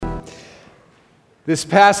This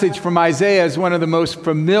passage from Isaiah is one of the most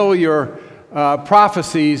familiar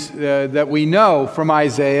prophecies that we know from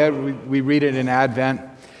Isaiah. We read it in Advent.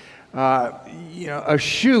 A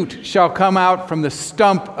shoot shall come out from the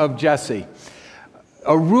stump of Jesse.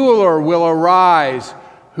 A ruler will arise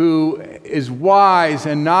who is wise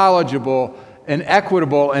and knowledgeable and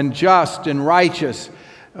equitable and just and righteous.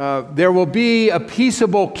 There will be a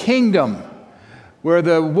peaceable kingdom where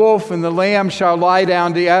the wolf and the lamb shall lie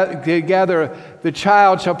down together. The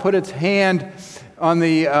child shall put its hand on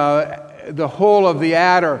the hole of the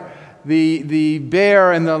adder. The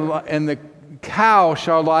bear and the cow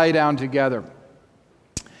shall lie down together.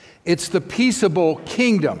 It's the peaceable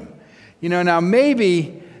kingdom. Now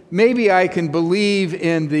maybe I can believe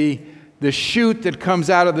in the shoot that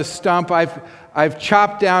comes out of the stump. I've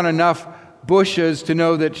chopped down enough bushes to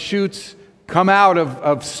know that shoots come out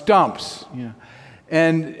of stumps.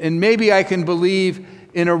 And maybe I can believe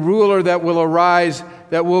in a ruler that will arise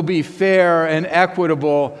that will be fair and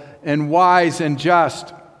equitable and wise and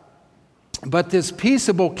just. But this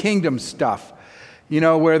peaceable kingdom stuff,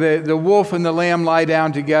 where the wolf and the lamb lie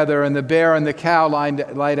down together and the bear and the cow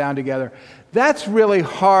lie down together, that's really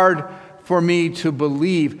hard for me to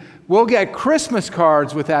believe. We'll get Christmas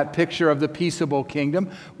cards with that picture of the peaceable kingdom.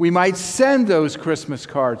 We might send those Christmas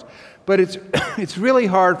cards. But it's really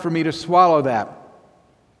hard for me to swallow that.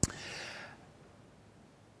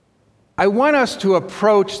 I want us to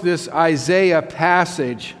approach this Isaiah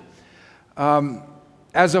passage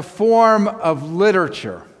as a form of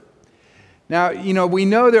literature. Now, we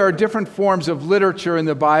know there are different forms of literature in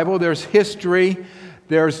the Bible. There's history,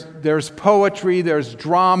 there's poetry, there's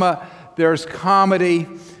drama, there's comedy,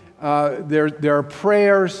 there are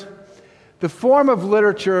prayers. The form of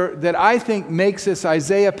literature that I think makes this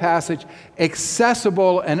Isaiah passage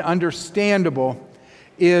accessible and understandable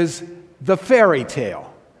is the fairy tale.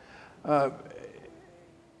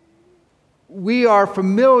 We are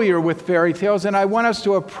familiar with fairy tales, and I want us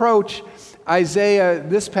to approach Isaiah,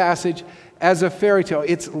 this passage, as a fairy tale.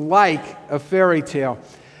 It's like a fairy tale.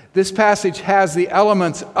 This passage has the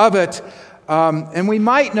elements of it, and we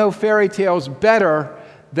might know fairy tales better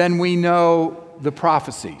than we know the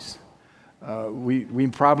prophecies. We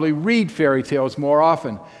probably read fairy tales more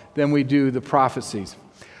often than we do the prophecies.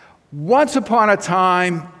 Once upon a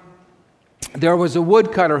time, there was a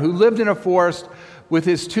woodcutter who lived in a forest with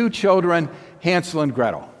his two children, Hansel and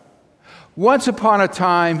Gretel. Once upon a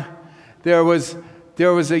time, there was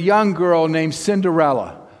a young girl named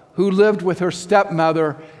Cinderella who lived with her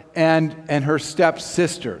stepmother and her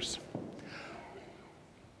stepsisters.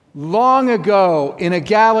 Long ago, in a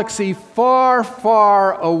galaxy far,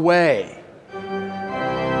 far away,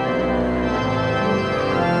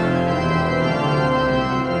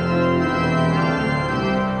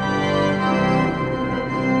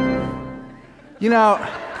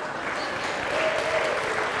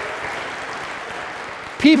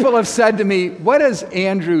 people have said to me, "What does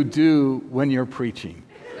Andrew do when you're preaching?"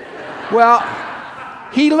 Well,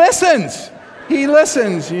 he listens. He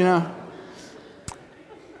listens,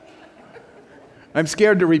 I'm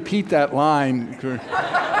scared to repeat that line because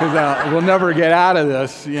we'll never get out of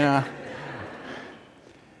this,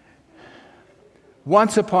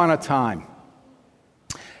 Once upon a time.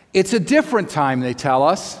 It's a different time, they tell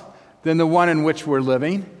us, than the one in which we're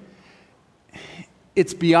living.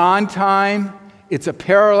 It's beyond time. It's a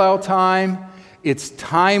parallel time. It's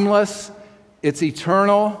timeless. It's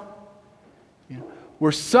eternal.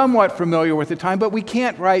 We're somewhat familiar with the time, but we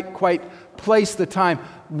can't quite place the time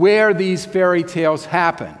where these fairy tales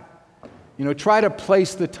happen. Try to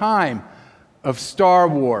place the time of Star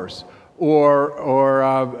Wars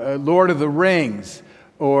or Lord of the Rings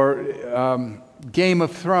or Game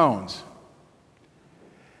of Thrones.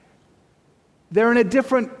 They're in a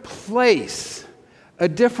different place, a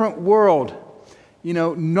different world.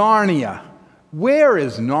 Narnia. Where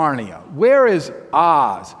is Narnia? Where is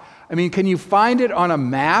Oz? Can you find it on a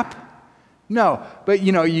map? No, but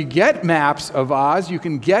you get maps of Oz, you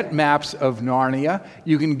can get maps of Narnia,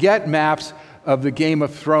 you can get maps of the Game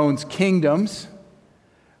of Thrones kingdoms,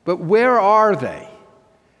 but where are they?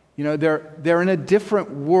 They're in a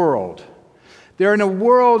different world. They're in a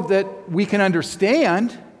world that we can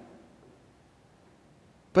understand,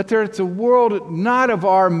 but it's a world not of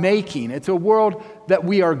our making. It's a world that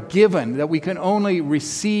we are given, that we can only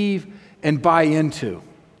receive and buy into.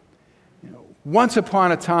 Once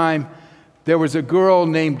upon a time, there was a girl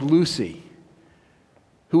named Lucy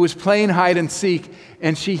who was playing hide and seek,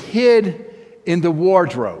 and she hid in the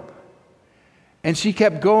wardrobe. And she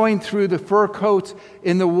kept going through the fur coats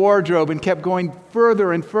in the wardrobe and kept going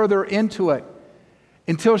further and further into it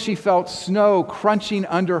until she felt snow crunching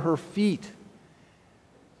under her feet.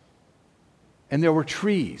 and there were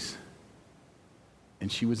trees,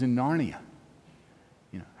 and she was in Narnia.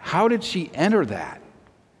 How did she enter that?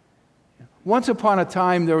 Once upon a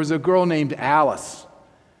time, there was a girl named Alice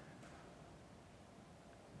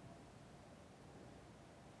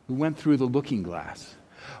who went through the looking glass.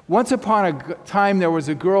 Once upon a time, there was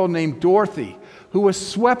a girl named Dorothy who was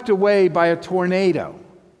swept away by a tornado.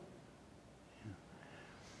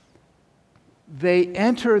 They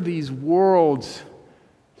enter these worlds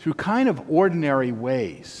through kind of ordinary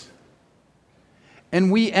ways.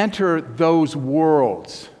 And we enter those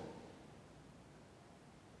worlds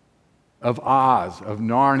of Oz, of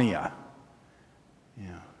Narnia.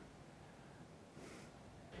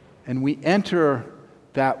 And we enter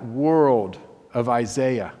that world of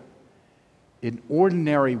Isaiah in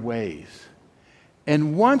ordinary ways.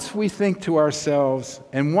 And once we think to ourselves,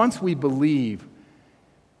 and once we believe,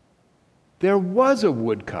 there was a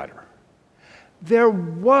woodcutter, there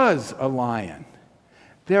was a lion,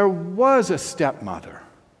 there was a stepmother,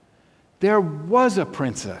 there was a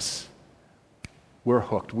princess, we're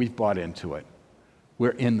hooked. We've bought into it.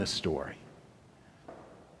 We're in the story.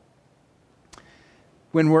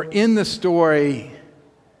 When we're in the story,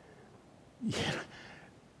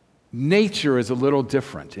 nature is a little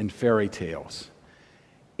different in fairy tales.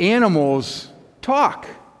 Animals talk.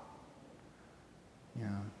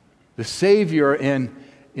 The savior in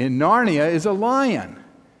Narnia is a lion.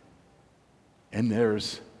 And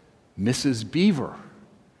there's Mrs. Beaver.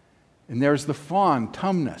 And there's the fawn,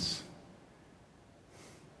 Tumnus.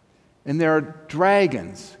 And there are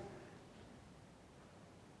dragons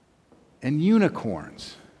and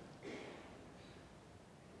unicorns.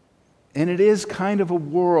 And it is kind of a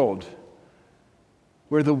world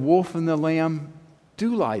where the wolf and the lamb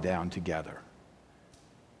do lie down together.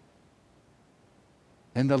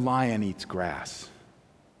 And the lion eats grass.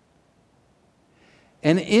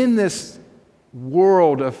 And in this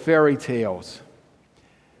world of fairy tales,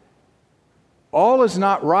 all is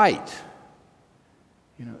not right.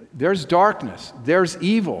 There's darkness, there's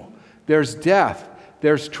evil, there's death,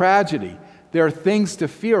 there's tragedy, there are things to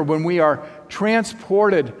fear. When we are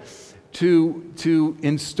transported to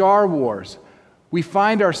in Star Wars, we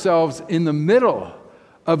find ourselves in the middle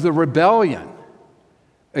of the rebellion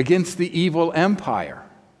against the evil empire.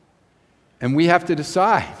 And we have to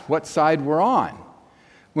decide what side we're on.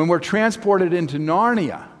 When we're transported into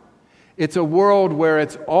Narnia, it's a world where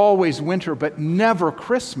it's always winter but never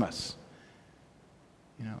Christmas.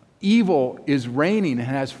 Evil is reigning and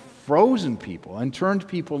has frozen people and turned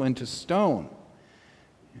people into stone.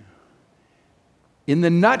 In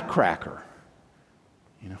the Nutcracker,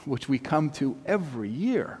 which we come to every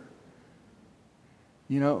year,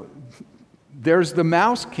 there's the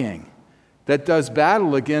Mouse King that does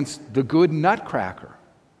battle against the good Nutcracker.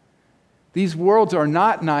 These worlds are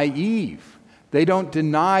not naive. They don't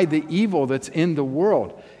deny the evil that's in the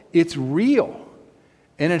world. It's real,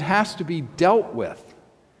 and it has to be dealt with.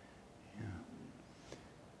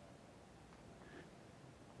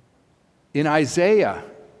 In Isaiah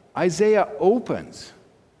opens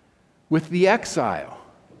with the exile.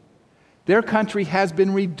 Their country has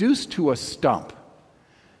been reduced to a stump.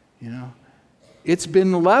 It's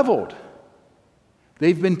been leveled.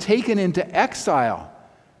 They've been taken into exile.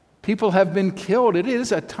 People have been killed. It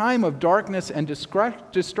is a time of darkness and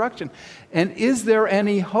destruction. And is there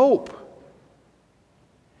any hope?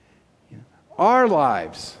 Our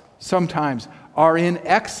lives sometimes are in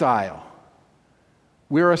exile.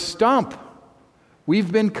 We're a stump.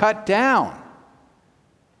 We've been cut down.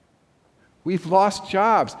 We've lost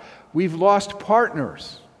jobs. We've lost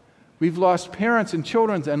partners. We've lost parents and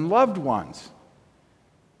children and loved ones.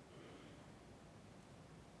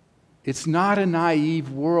 It's not a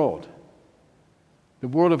naive world. The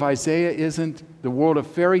world of Isaiah isn't, the world of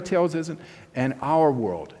fairy tales isn't, and our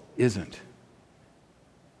world isn't.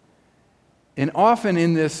 And often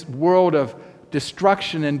in this world of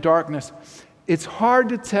destruction and darkness, it's hard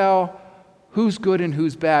to tell who's good and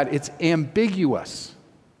who's bad. It's ambiguous.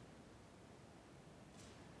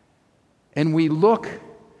 And we look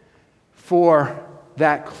for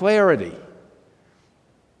that clarity.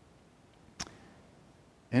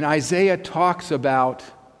 And Isaiah talks about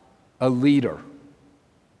a leader,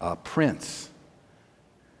 a prince,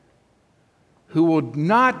 who will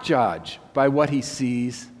not judge by what he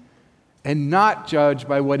sees and not judge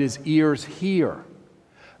by what his ears hear,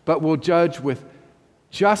 but will judge with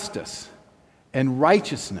justice and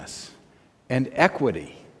righteousness and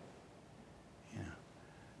equity.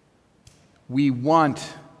 We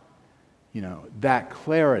want, that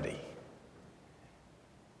clarity.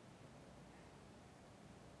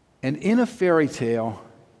 And in a fairy tale,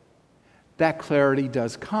 that clarity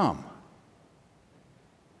does come.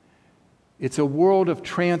 It's a world of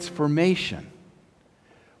transformation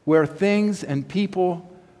where things and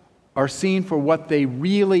people are seen for what they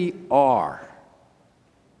really are.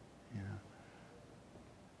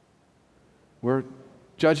 Where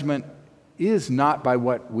judgment is not by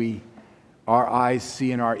what our eyes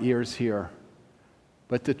see and our ears hear,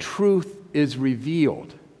 but the truth is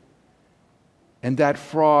revealed. And that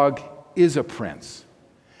frog is a prince.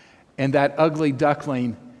 And that ugly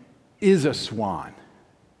duckling is a swan.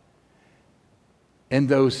 And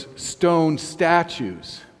those stone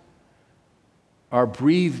statues are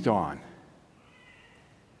breathed on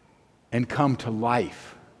and come to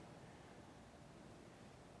life.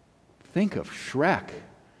 Think of Shrek.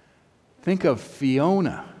 Think of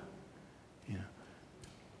Fiona.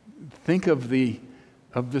 Think of the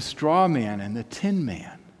straw man and the tin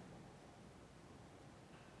man.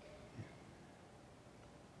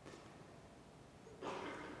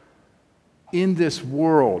 In this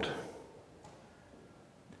world,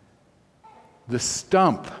 the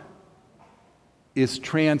stump is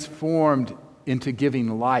transformed into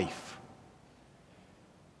giving life.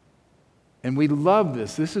 And we love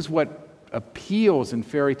this. This is what appeals in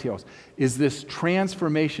fairy tales, is this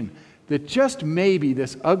transformation that just maybe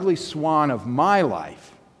this ugly swan of my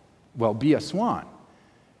life will be a swan.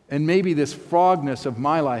 And maybe this frogness of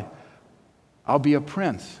my life, I'll be a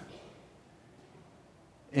prince.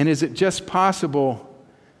 And is it just possible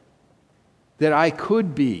that I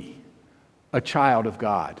could be a child of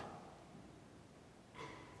God?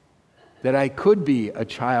 That I could be a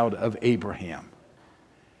child of Abraham?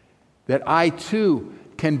 That I too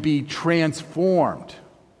can be transformed?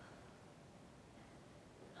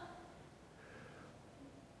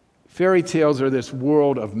 Fairy tales are this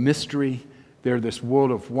world of mystery. They're this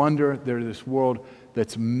world of wonder. They're this world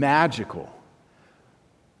that's magical,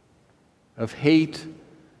 of hate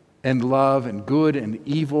and love and good and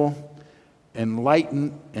evil and light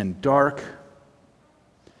and dark.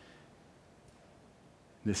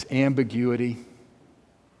 This ambiguity.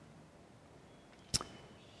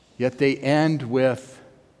 Yet they end with,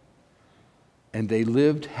 and they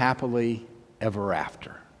lived happily ever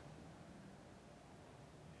after.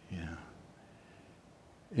 Yeah.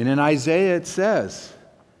 And in Isaiah it says,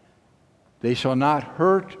 they shall not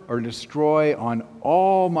hurt or destroy on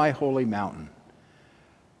all my holy mountain,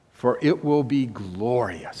 for it will be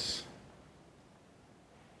glorious.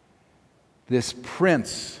 This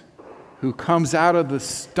prince who comes out of the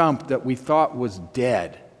stump that we thought was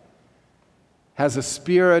dead has a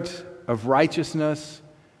spirit of righteousness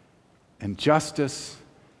and justice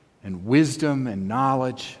and wisdom and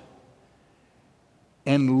knowledge,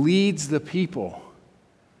 and leads the people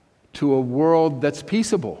to a world that's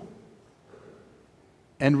peaceable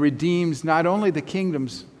and redeems not only the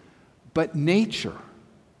kingdoms but nature.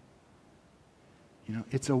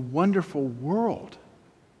 It's a wonderful world.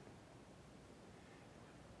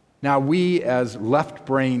 Now, we as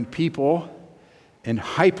left-brain people and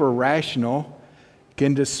hyper-rational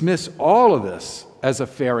can dismiss all of this as a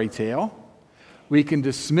fairy tale. We can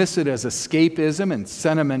dismiss it as escapism and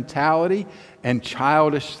sentimentality and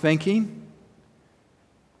childish thinking.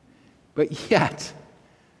 But yet,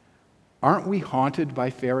 aren't we haunted by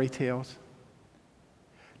fairy tales?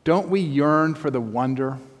 Don't we yearn for the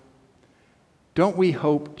wonder? Don't we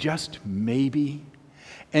hope just maybe?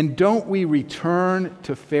 And don't we return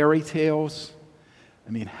to fairy tales?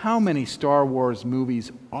 I mean, how many Star Wars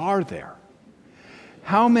movies are there?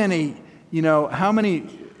 How many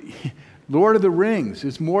Lord of the Rings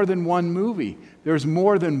is more than one movie. There's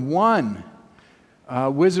more than one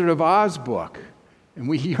Wizard of Oz book. And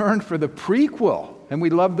we yearn for the prequel, and we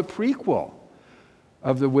love the prequel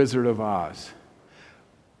of the Wizard of Oz.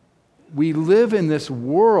 We live in this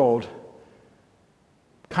world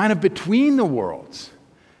kind of between the worlds,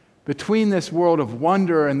 between this world of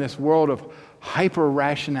wonder and this world of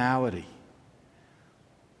hyper-rationality.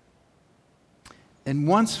 And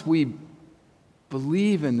once we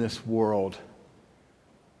believe in this world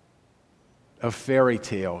of fairy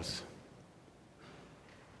tales,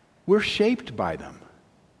 we're shaped by them.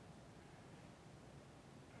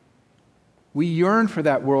 We yearn for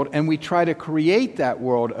that world, and we try to create that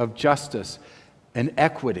world of justice and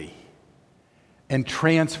equity and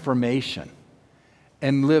transformation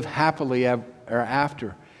and live happily ever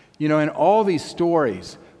after. In all these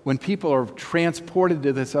stories, when people are transported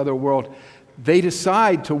to this other world, they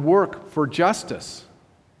decide to work for justice.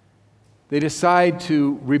 They decide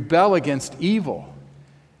to rebel against evil.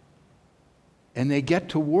 And they get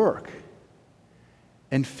to work.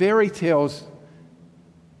 And fairy tales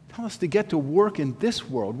tell us to get to work in this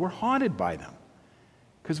world. We're haunted by them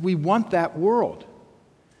because we want that world.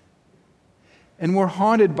 And we're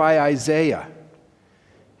haunted by Isaiah.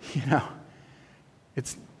 You know,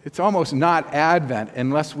 it's almost not Advent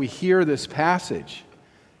unless we hear this passage.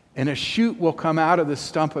 And a shoot will come out of the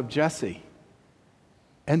stump of Jesse.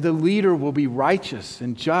 And the leader will be righteous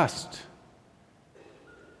and just.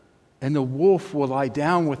 And the wolf will lie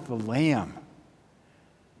down with the lamb.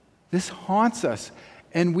 This haunts us,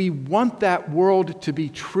 and we want that world to be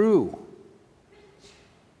true.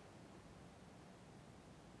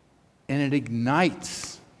 And it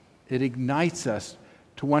ignites us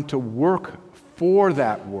to want to work for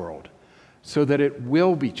that world so that it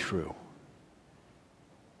will be true.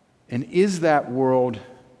 And is that world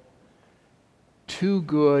too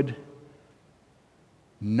good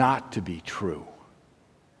not to be true?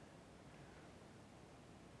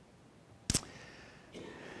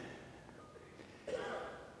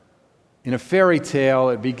 In a fairy tale,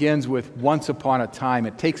 it begins with once upon a time.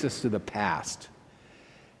 It takes us to the past.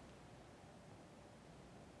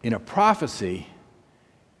 In a prophecy,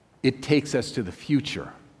 it takes us to the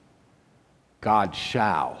future. God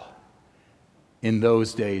shall. In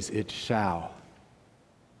those days, it shall.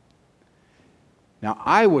 Now,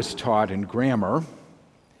 I was taught in grammar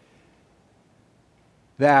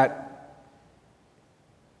that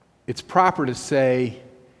it's proper to say,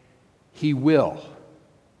 he will.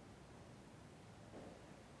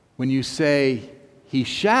 When you say, he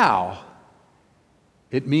shall,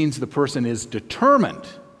 it means the person is determined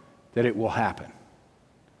that it will happen.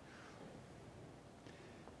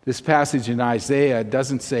 This passage in Isaiah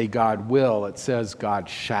doesn't say God will, it says God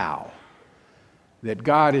shall. That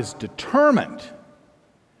God is determined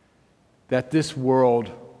that this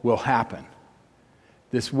world will happen.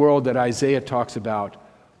 This world that Isaiah talks about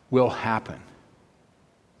will happen.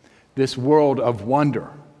 This world of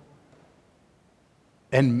wonder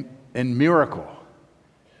and miracle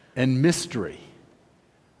and mystery.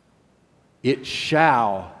 It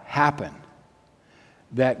shall happen.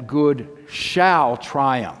 That good shall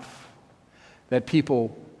triumph. That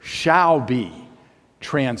people shall be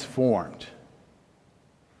transformed.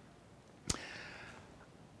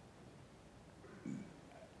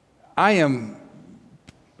 I am,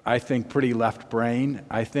 I think, pretty left brain.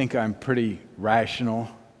 I think I'm pretty rational.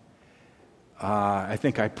 I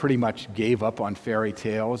think I pretty much gave up on fairy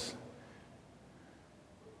tales.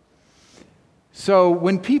 So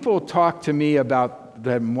when people talk to me about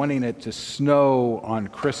them wanting it to snow on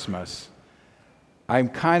Christmas, I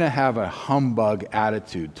kind of have a humbug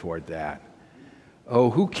attitude toward that.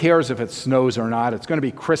 Oh, who cares if it snows or not? It's going to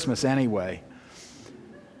be Christmas anyway.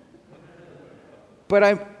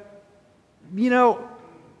 But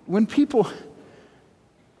when people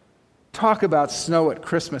talk about snow at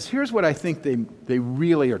Christmas, here's what I think they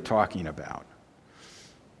really are talking about.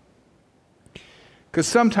 Because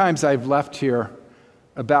sometimes I've left here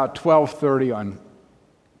about 12:30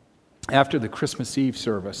 after the Christmas Eve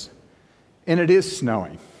service, and it is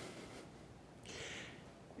snowing.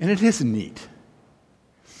 And it is neat.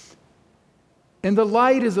 And the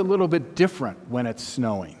light is a little bit different when it's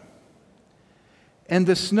snowing. And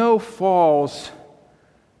the snow falls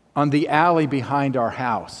on the alley behind our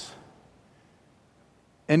house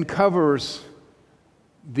and covers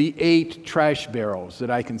the 8 trash barrels that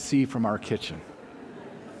I can see from our kitchen.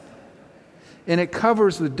 And it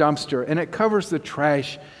covers the dumpster, and it covers the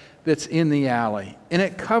trash that's in the alley, and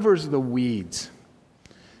it covers the weeds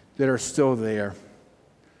that are still there.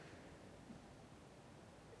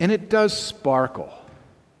 And it does sparkle.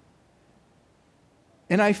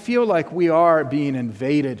 And I feel like we are being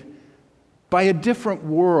invaded by a different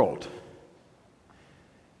world.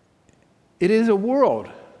 It is a world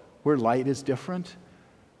where light is different,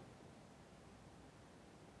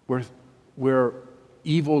 where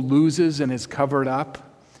evil loses and is covered up,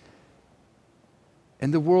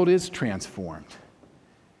 and the world is transformed.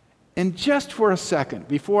 And just for a second,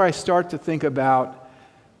 before I start to think about,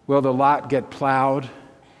 will the lot get plowed?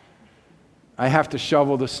 I have to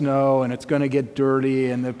shovel the snow, and it's going to get dirty,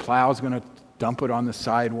 and the plow's going to dump it on the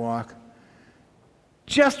sidewalk.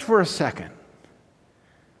 Just for a second,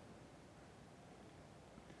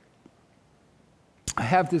 I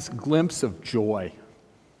have this glimpse of joy.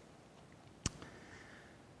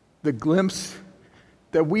 The glimpse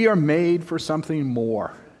that we are made for something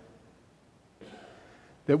more.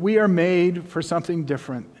 That we are made for something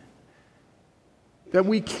different. That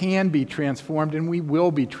we can be transformed, and we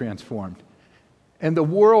will be transformed. And the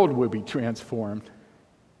world will be transformed.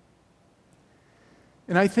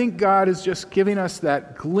 And I think God is just giving us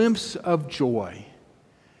that glimpse of joy.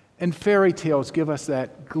 And fairy tales give us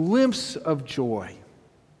that glimpse of joy.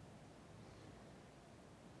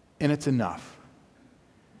 And it's enough.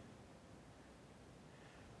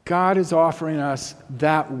 God is offering us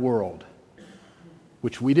that world,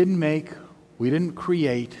 which we didn't make, we didn't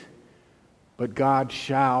create, but God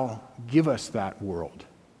shall give us that world.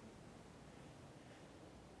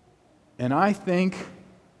 And I think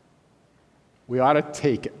we ought to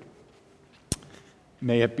take it.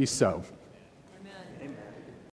 May it be so.